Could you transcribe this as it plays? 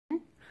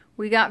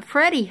we got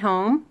Freddy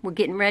home. We're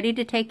getting ready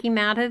to take him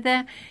out of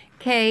the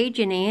cage,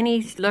 and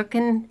Annie's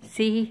looking,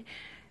 see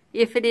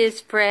if it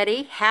is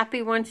Freddy.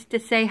 Happy wants to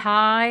say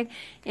hi.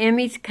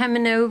 Emmy's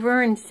coming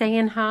over and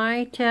saying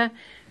hi to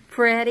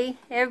Freddy.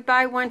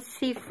 Everybody wants to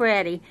see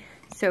Freddy.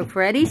 So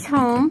Freddy's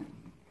home.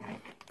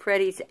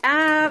 Freddy's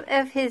out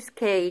of his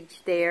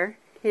cage there,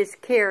 his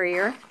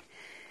carrier,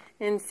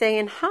 and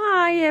saying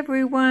hi,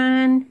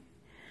 everyone.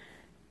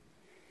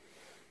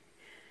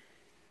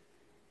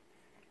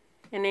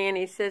 And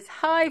Annie says,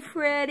 hi,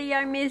 Freddy,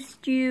 I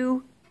missed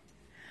you.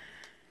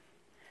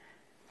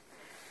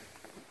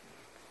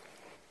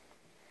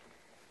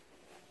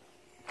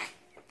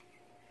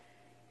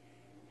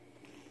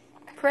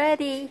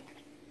 Freddy.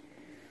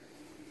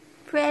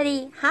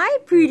 Freddy, hi,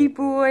 pretty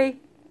boy.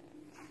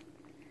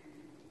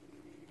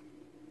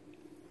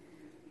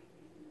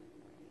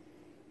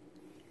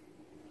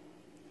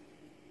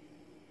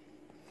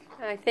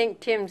 I think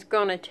Tim's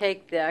going to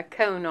take the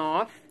cone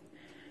off.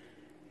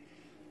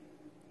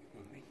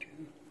 Me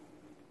too.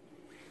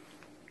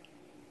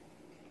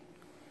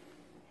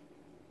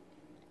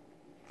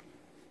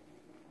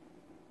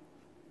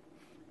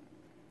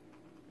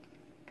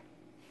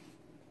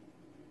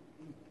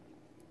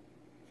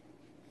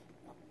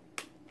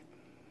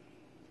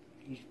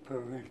 He's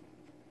purring.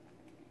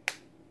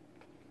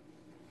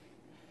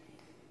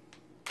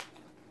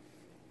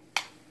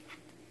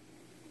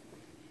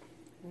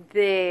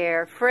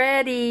 There,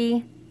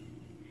 Freddy.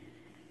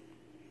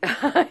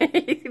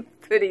 He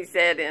put his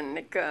head in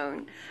the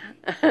cone.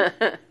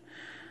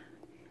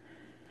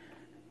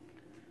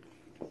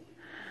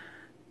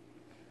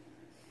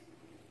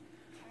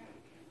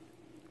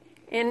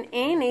 And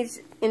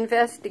Annie's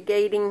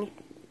investigating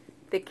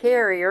the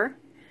carrier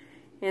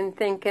and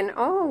thinking,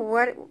 oh,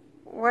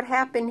 what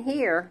happened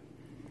here?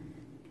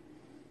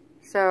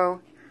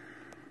 So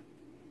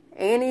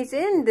Annie's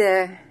in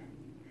the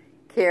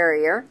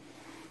carrier,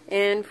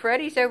 and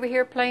Freddy's over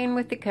here playing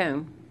with the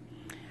cone.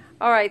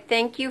 All right,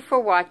 thank you for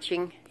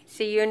watching.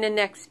 See you in the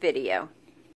next video.